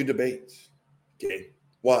why I don't do debates. Okay.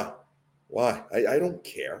 Why? I don't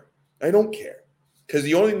care. Because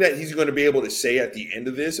the only thing that he's going to be able to say at the end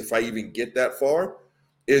of this, if I even get that far,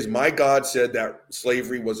 is my God said that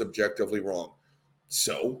slavery was objectively wrong.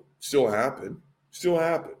 So, still happened.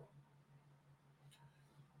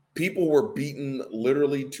 People were beaten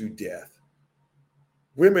literally to death.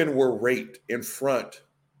 Women were raped in front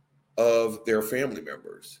of their family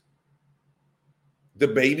members. The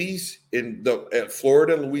babies in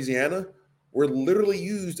Florida and Louisiana were literally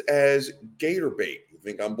used as gator bait. You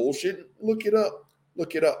think I'm bullshitting? Look it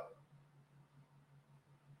up.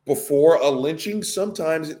 Before a lynching,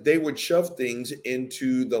 sometimes they would shove things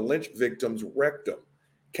into the lynch victim's rectum,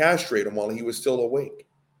 castrate him while he was still awake.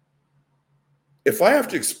 If I have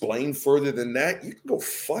to explain further than that, you can go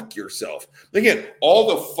fuck yourself. Again, all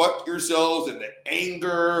the fuck yourselves and the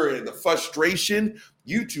anger and the frustration,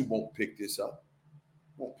 YouTube won't pick this up.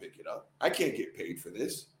 Won't pick it up. I can't get paid for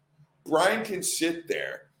this. Brian can sit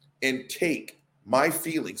there and take my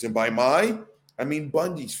feelings, and by my, I mean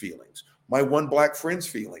Bundy's feelings, my one black friend's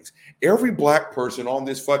feelings. Every black person on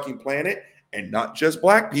this fucking planet, and not just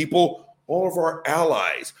black people, all of our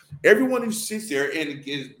allies, everyone who sits there and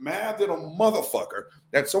is mad that a motherfucker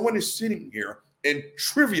that someone is sitting here and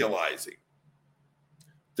trivializing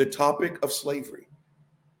the topic of slavery.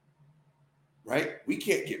 Right? We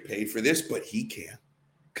can't get paid for this, but he can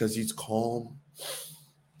because he's calm.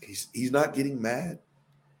 He's not getting mad.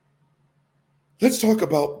 Let's talk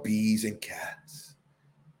about bees and cats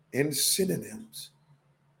and synonyms.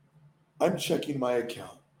 I'm checking my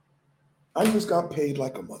account. I just got paid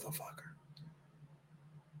like a motherfucker.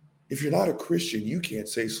 If you're not a Christian, you can't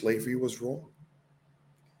say slavery was wrong.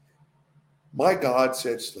 My God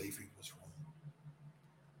said slavery was wrong.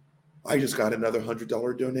 I just got another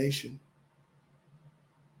 $100 donation.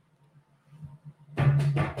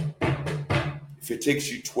 If it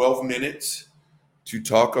takes you 12 minutes to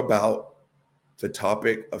talk about the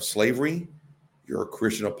topic of slavery, you're a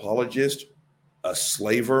Christian apologist, a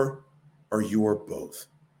slaver, or you are both.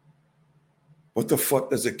 What the fuck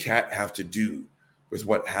does a cat have to do with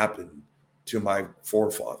what happened to my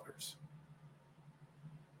forefathers?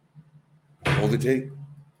 Hold the tape.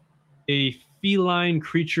 A feline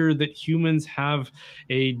creature that humans have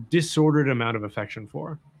a disordered amount of affection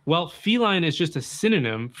for. Well, feline is just a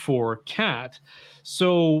synonym for cat.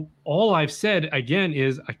 So all I've said, again,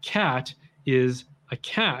 is a cat,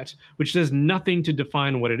 which does nothing to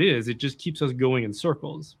define what it is. It just keeps us going in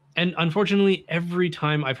circles. And unfortunately, every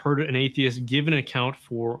time I've heard an atheist give an account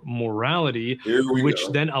for morality, which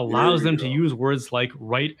then allows them to use words like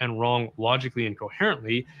right and wrong logically and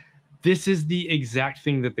coherently, this is the exact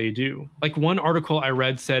thing that they do. Like one article I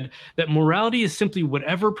read said that morality is simply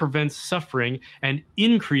whatever prevents suffering and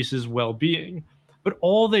increases well-being. But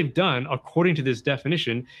all they've done, according to this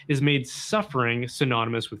definition, is made suffering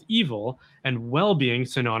synonymous with evil and well-being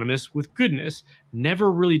synonymous with goodness,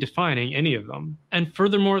 never really defining any of them. And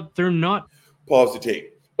furthermore, they're not... Pause the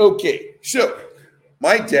tape. Okay, so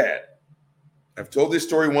my dad, I've told this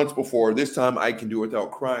story once before. This time I can do it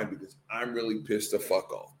without crying because I'm really pissed the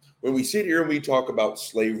fuck off. When we sit here and we talk about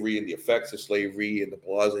slavery and the effects of slavery and the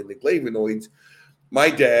blahs and the flavonoids, my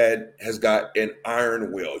dad has got an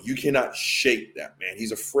iron will. You cannot shake that man.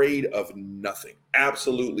 He's afraid of nothing,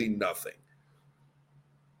 absolutely nothing.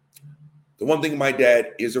 The one thing my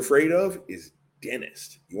dad is afraid of is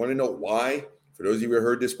dentists. You want to know why? For those of you who have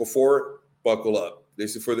heard this before, buckle up.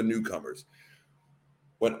 This is for the newcomers.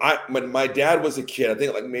 When my dad was a kid, I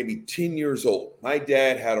think like maybe 10 years old, my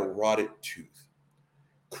dad had a rotted tooth.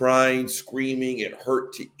 Crying, screaming, it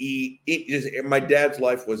hurt to eat. My dad's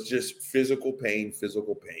life was just physical pain.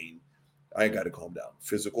 I got to calm down.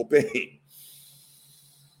 Physical pain.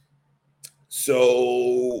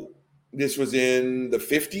 So this was in the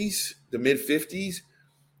 50s, the mid 50s.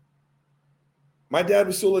 My dad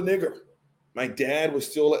was still a nigger.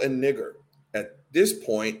 At this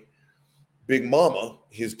point, Big Mama,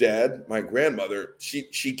 his dad, my grandmother,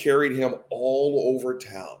 she carried him all over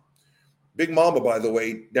town. Big Mama, by the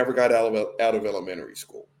way, never got out of elementary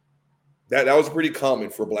school. That was pretty common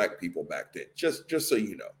for black people back then, just so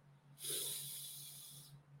you know.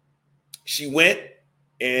 She went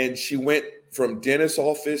from dentist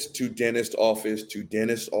office to dentist office to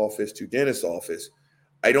dentist office to dentist office.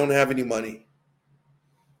 I don't have any money.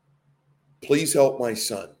 Please help my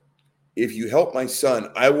son. If you help my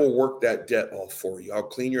son, I will work that debt off for you. I'll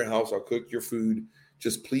clean your house. I'll cook your food.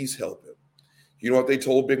 Just please help him. You know what they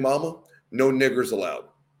told Big Mama? No niggers allowed.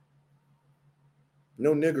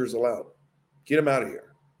 No niggers allowed. Get him out of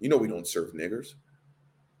here. You know we don't serve niggers.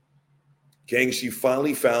 Gang, she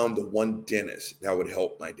finally found the one dentist that would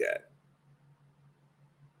help my dad.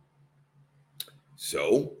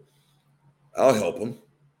 So I'll help him.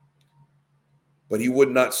 But he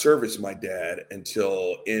would not service my dad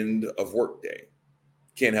until end of work day.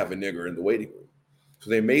 Can't have a nigger in the waiting room. So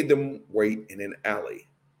they made them wait in an alley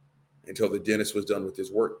until the dentist was done with his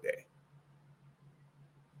work day.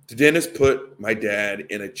 The dentist put my dad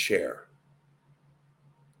in a chair.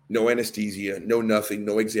 No anesthesia, no nothing,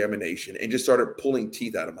 no examination, and just started pulling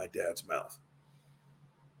teeth out of my dad's mouth.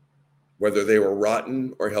 Whether they were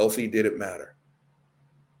rotten or healthy didn't matter.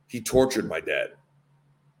 He tortured my dad.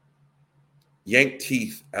 Yanked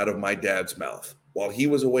teeth out of my dad's mouth while he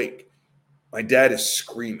was awake. My dad is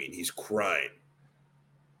screaming. He's crying.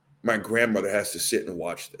 My grandmother has to sit and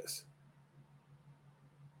watch this.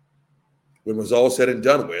 When it was all said and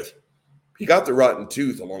done with, he got the rotten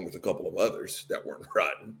tooth along with a couple of others that weren't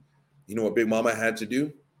rotten. You know what Big Mama had to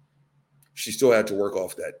do? She still had to work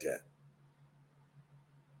off that debt.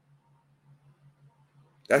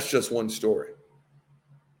 That's just one story.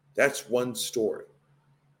 That's one story,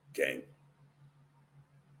 gang.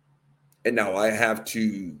 And now I have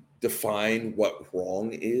to define what wrong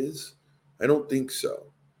is? I don't think so.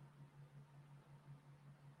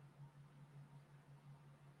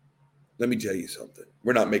 Let me tell you something.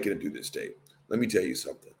 We're not making it through this tape. let me tell you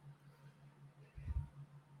something.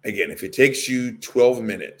 Again, if it takes you 12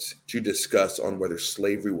 minutes to discuss on whether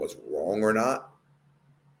slavery was wrong or not,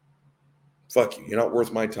 fuck you. You're not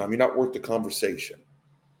worth my time. You're not worth the conversation.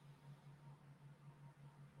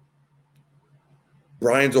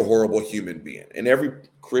 Brian's a horrible human being. And every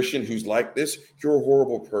Christian who's like this, you're a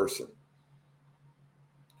horrible person.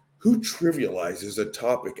 Who trivializes a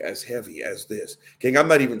topic as heavy as this? King, I'm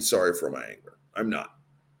not even sorry for my anger. I'm not.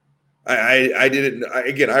 I didn't.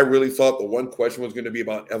 Again, I really thought the one question was going to be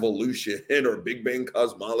about evolution or Big Bang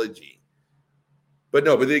cosmology. But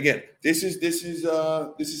no. But again, this is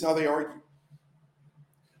how they argue.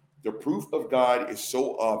 The proof of God is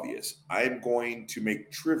so obvious. I'm going to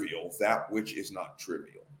make trivial that which is not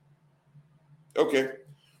trivial. Okay.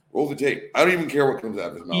 Roll the tape. I don't even care what comes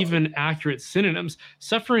out of his mouth. Even accurate synonyms.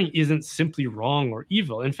 Suffering isn't simply wrong or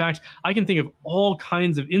evil. In fact, I can think of all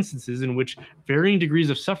kinds of instances in which varying degrees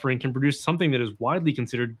of suffering can produce something that is widely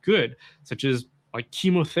considered good, such as like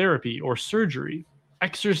chemotherapy or surgery.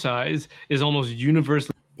 Exercise is almost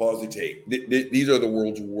universally. Pause the tape. These are the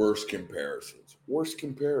world's worst comparisons. Worst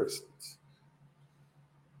comparisons.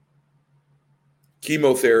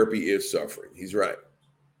 Chemotherapy is suffering. He's right.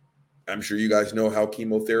 I'm sure you guys know how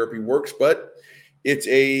chemotherapy works, but it's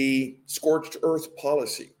a scorched earth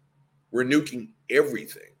policy. We're nuking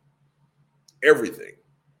everything,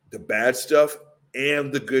 the bad stuff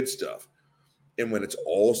and the good stuff. And when it's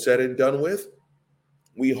all said and done with,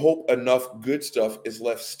 we hope enough good stuff is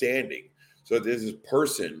left standing so that this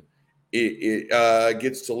person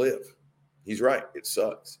gets to live. He's right. It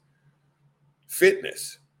sucks.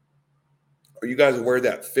 Fitness. Are you guys aware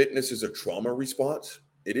that fitness is a trauma response?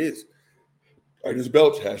 It is. I just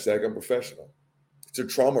belch, hashtag I'm professional. It's a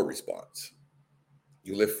trauma response.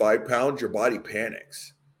 You lift 5 pounds, your body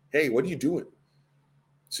panics. Hey, what are you doing?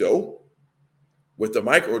 So with the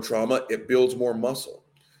micro trauma, it builds more muscle.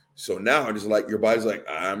 So now it's like your body's like,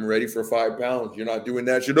 I'm ready for 5 pounds. You're not doing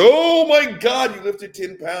that shit. Oh my God, you lifted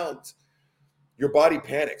 10 pounds. Your body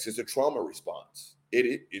panics. It's a trauma response.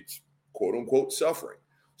 It's quote unquote suffering.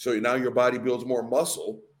 So now your body builds more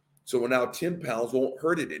muscle. So now 10 pounds won't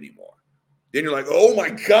hurt it anymore. Then you're like, oh my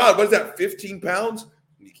God, what is that, 15 pounds?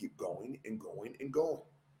 And you keep going and going and going.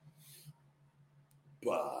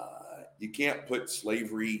 But you can't put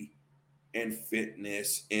slavery and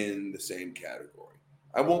fitness in the same category.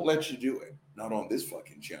 I won't let you do it. Not on this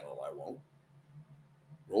fucking channel, I won't.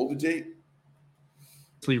 Roll the tape.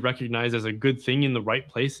 Recognized as a good thing in the right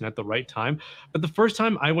place and at the right time. But the first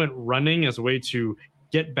time I went running as a way to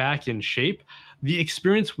get back in shape, the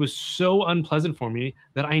experience was so unpleasant for me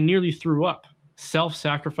that I nearly threw up.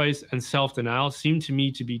 Self-sacrifice and self-denial seem to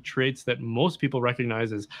me to be traits that most people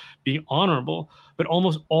recognize as being honorable, but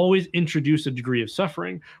almost always introduce a degree of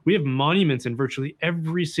suffering. We have monuments in virtually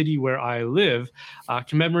every city where I live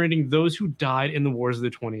commemorating those who died in the wars of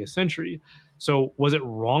the 20th century. So was it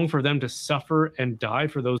wrong for them to suffer and die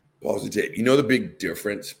for those? Pause the tape. You know the big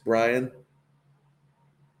difference, Brian?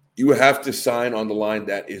 You have to sign on the line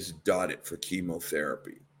that is dotted for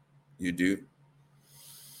chemotherapy. You do.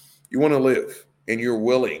 You want to live, and you're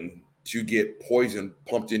willing to get poison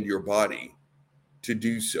pumped into your body to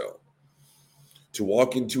do so. To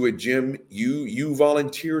walk into a gym, you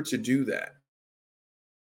volunteer to do that.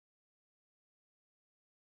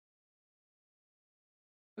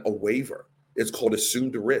 A waiver. It's called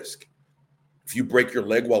assume the risk. If you break your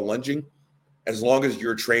leg while lunging, as long as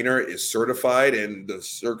your trainer is certified and the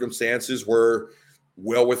circumstances were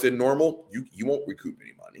well within normal, you won't recoup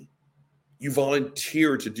any money. You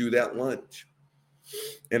volunteer to do that lunge.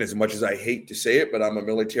 And as much as I hate to say it, but I'm a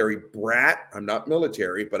military brat. I'm not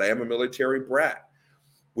military, but I am a military brat.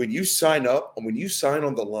 When you sign up and when you sign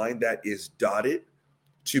on the line that is dotted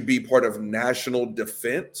to be part of national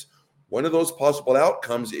defense, one of those possible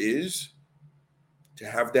outcomes is to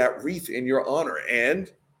have that wreath in your honor.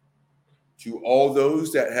 And to all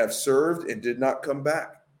those that have served and did not come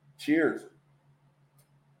back, cheers.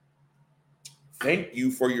 Thank you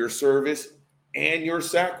for your service and your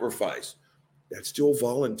sacrifice. That's still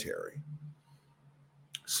voluntary.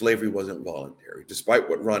 Slavery wasn't voluntary. Despite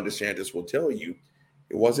what Ron DeSantis will tell you,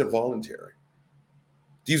 it wasn't voluntary.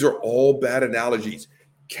 These are all bad analogies.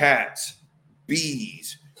 Cats,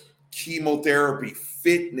 bees, chemotherapy,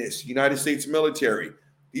 fitness, United States military.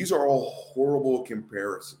 These are all horrible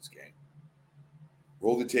comparisons, gang.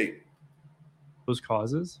 Roll the tape. Those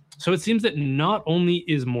causes. So it seems that not only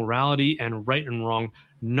is morality and right and wrong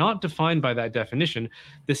not defined by that definition,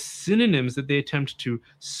 the synonyms that they attempt to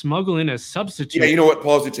smuggle in as substitutes. Yeah, you know what?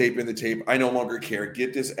 Pause the tape in the tape. I no longer care.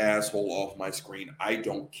 Get this asshole off my screen. I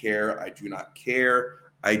don't care. I do not care.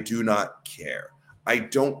 I do not care. I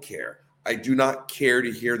don't care. I do not care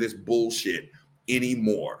to hear this bullshit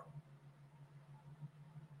anymore.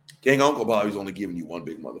 Gang, Uncle Bobby's only giving you one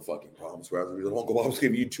big motherfucking promise, rather than Uncle Bob's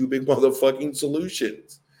giving you two big motherfucking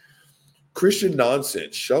solutions. Christian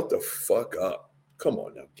nonsense. Shut the fuck up. Come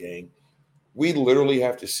on now, gang. We literally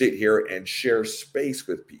have to sit here and share space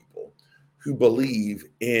with people who believe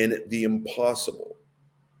in the impossible.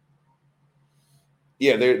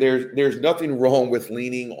 Yeah, there's nothing wrong with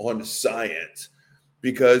leaning on science,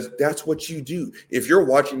 because that's what you do. If you're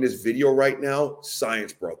watching this video right now,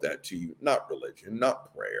 science brought that to you, not religion,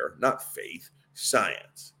 not prayer, not faith,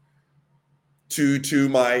 science.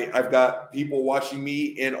 I've got people watching me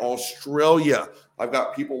in Australia. I've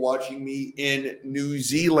got people watching me in New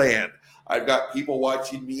Zealand. I've got people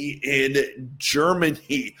watching me in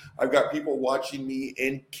Germany. I've got people watching me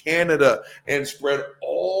in Canada, and spread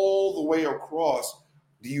all the way across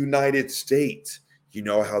the United States. You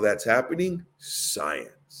know how that's happening?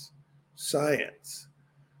 Science. Science.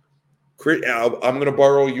 I'm going to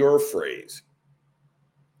borrow your phrase,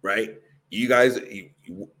 right? You guys,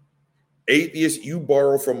 atheists, you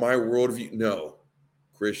borrow from my worldview. No,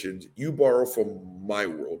 Christians, you borrow from my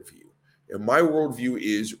worldview. And my worldview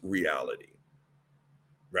is reality,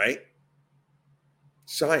 right?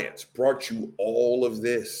 Science brought you all of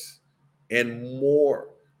this and more.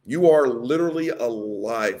 You are literally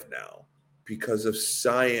alive now because of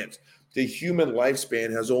science. The human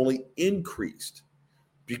lifespan has only increased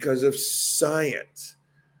because of science.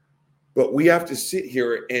 But we have to sit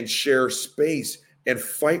here and share space and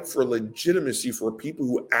fight for legitimacy for people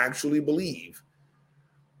who actually believe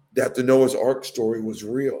that the Noah's Ark story was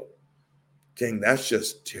real. Gang, that's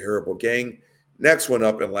just terrible. Gang, next one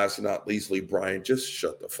up, and last but not leastly, Brian, just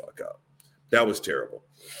shut the fuck up. That was terrible.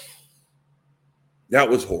 That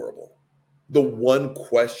was horrible. The one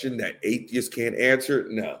question that atheists can't answer?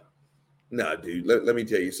 No, dude, let me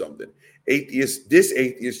tell you something. This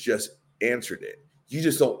atheist just answered it. You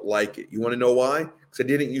just don't like it. You want to know why? Because I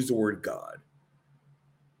didn't use the word God.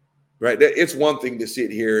 Right? It's one thing to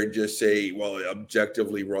sit here and just say, well,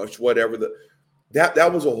 objectively rushed, whatever.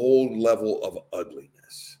 That was a whole level of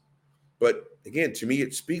ugliness. But again, to me,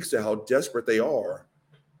 it speaks to how desperate they are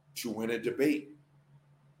to win a debate.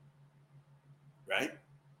 Right?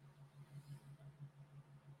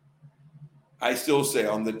 I still say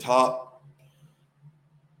on the top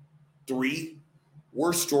 3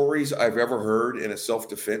 worst stories I've ever heard in a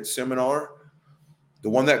self-defense seminar, the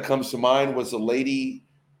one that comes to mind was a lady,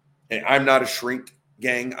 and I'm not a shrink,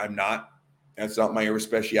 gang. I'm not. That's not my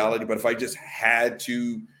specialty. But if I just had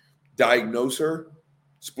to diagnose her,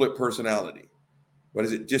 split personality. What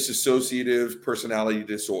is it? Dissociative personality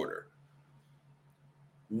disorder.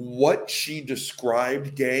 What she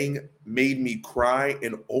described, gang, made me cry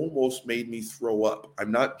and almost made me throw up. I'm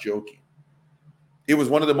not joking. It was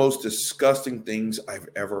one of the most disgusting things I've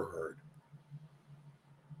ever heard.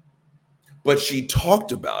 But she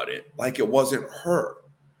talked about it like it wasn't her.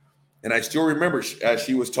 And I still remember as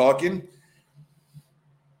she was talking,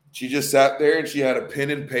 she just sat there and she had a pen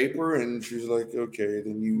and paper and she's like, okay,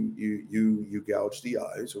 then you gouge the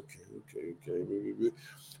eyes. Okay.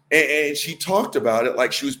 And she talked about it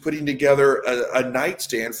like she was putting together a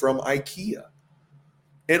nightstand from IKEA.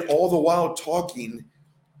 And all the while talking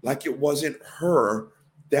like it wasn't her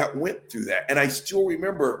that went through that. And I still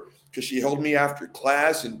remember because she held me after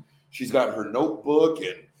class and she's got her notebook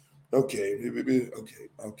and okay.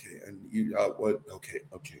 And you, what? Okay.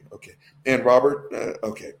 And Robert,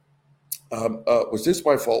 okay. Was this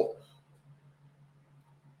my fault?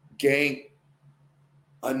 Gang,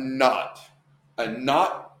 a knot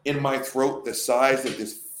in my throat the size of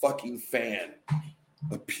this fucking fan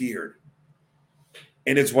appeared.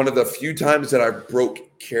 And it's one of the few times that I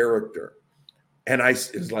broke character. And I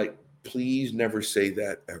was like, please never say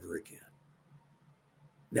that ever again.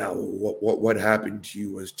 Now, what happened to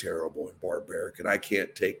you was terrible and barbaric, and I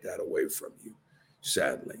can't take that away from you,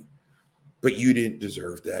 sadly. But you didn't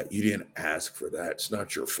deserve that. You didn't ask for that. It's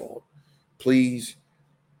not your fault. Please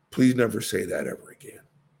never say that ever again.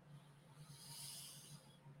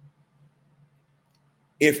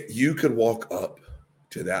 If you could walk up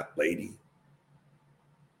to that lady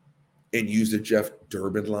and use the Jeff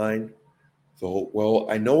Durbin line, well,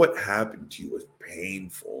 I know what happened to you was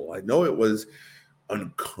painful. I know it was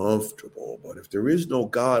uncomfortable, but if there is no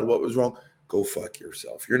God, what was wrong? Go fuck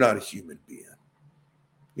yourself. You're not a human being.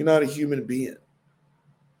 You're not a human being.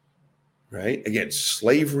 Right? Again,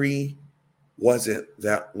 slavery wasn't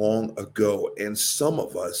that long ago, and some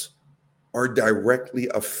of us are directly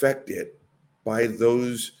affected by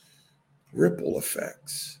those ripple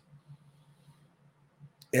effects.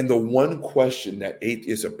 And the one question that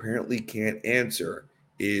atheists apparently can't answer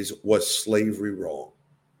is, was slavery wrong?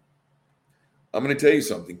 I'm going to tell you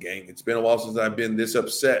something, gang. It's been a while since I've been this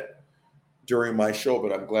upset during my show,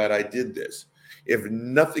 but I'm glad I did this. If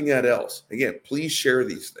nothing else, again, please share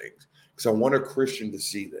these things because I want a Christian to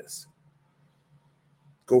see this.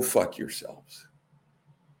 Go fuck yourselves.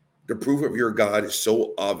 The proof of your God is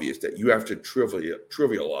so obvious that you have to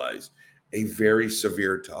trivialize a very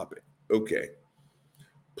severe topic. Okay.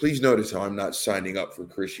 Please notice how I'm not signing up for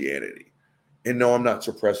Christianity. And no, I'm not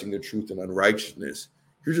suppressing the truth and unrighteousness.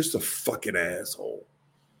 You're just a fucking asshole.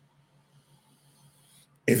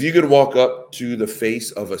 If you could walk up to the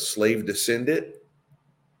face of a slave descendant,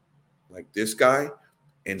 like this guy,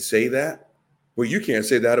 and say that, well, you can't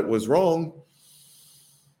say that it was wrong.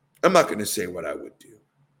 I'm not going to say what I would do.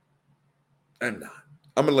 I'm not.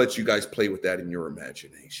 I'm going to let you guys play with that in your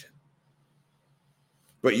imagination.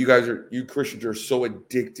 But you Christians are so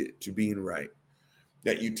addicted to being right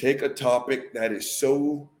that you take a topic that is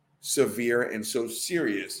so severe and so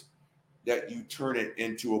serious that you turn it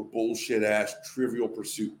into a bullshit ass Trivial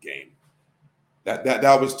Pursuit game.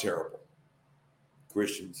 That was terrible,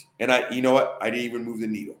 Christians. And you know what? I didn't even move the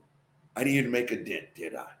needle. I didn't even make a dent,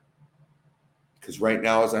 did I? Because right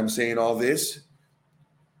now, as I'm saying all this,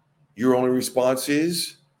 your only response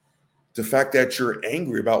is the fact that you're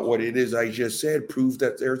angry about what it is I just said proves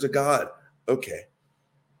that there's a God. Okay.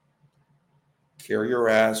 Carry your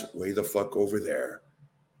ass way the fuck over there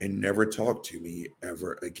and never talk to me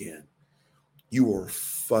ever again. You are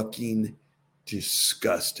fucking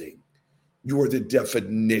disgusting. You are the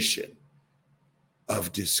definition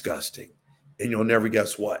of disgusting. And you'll never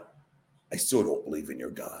guess what? I still don't believe in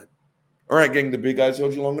your God. All right, gang, the big guy's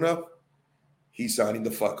held you long enough. He's signing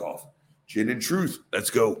the fuck off. Gin and Truth. Let's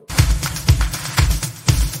go.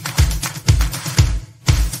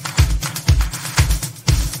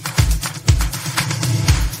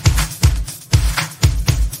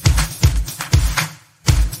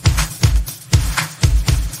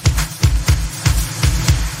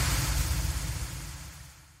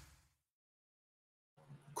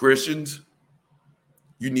 Christians,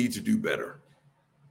 you need to do better.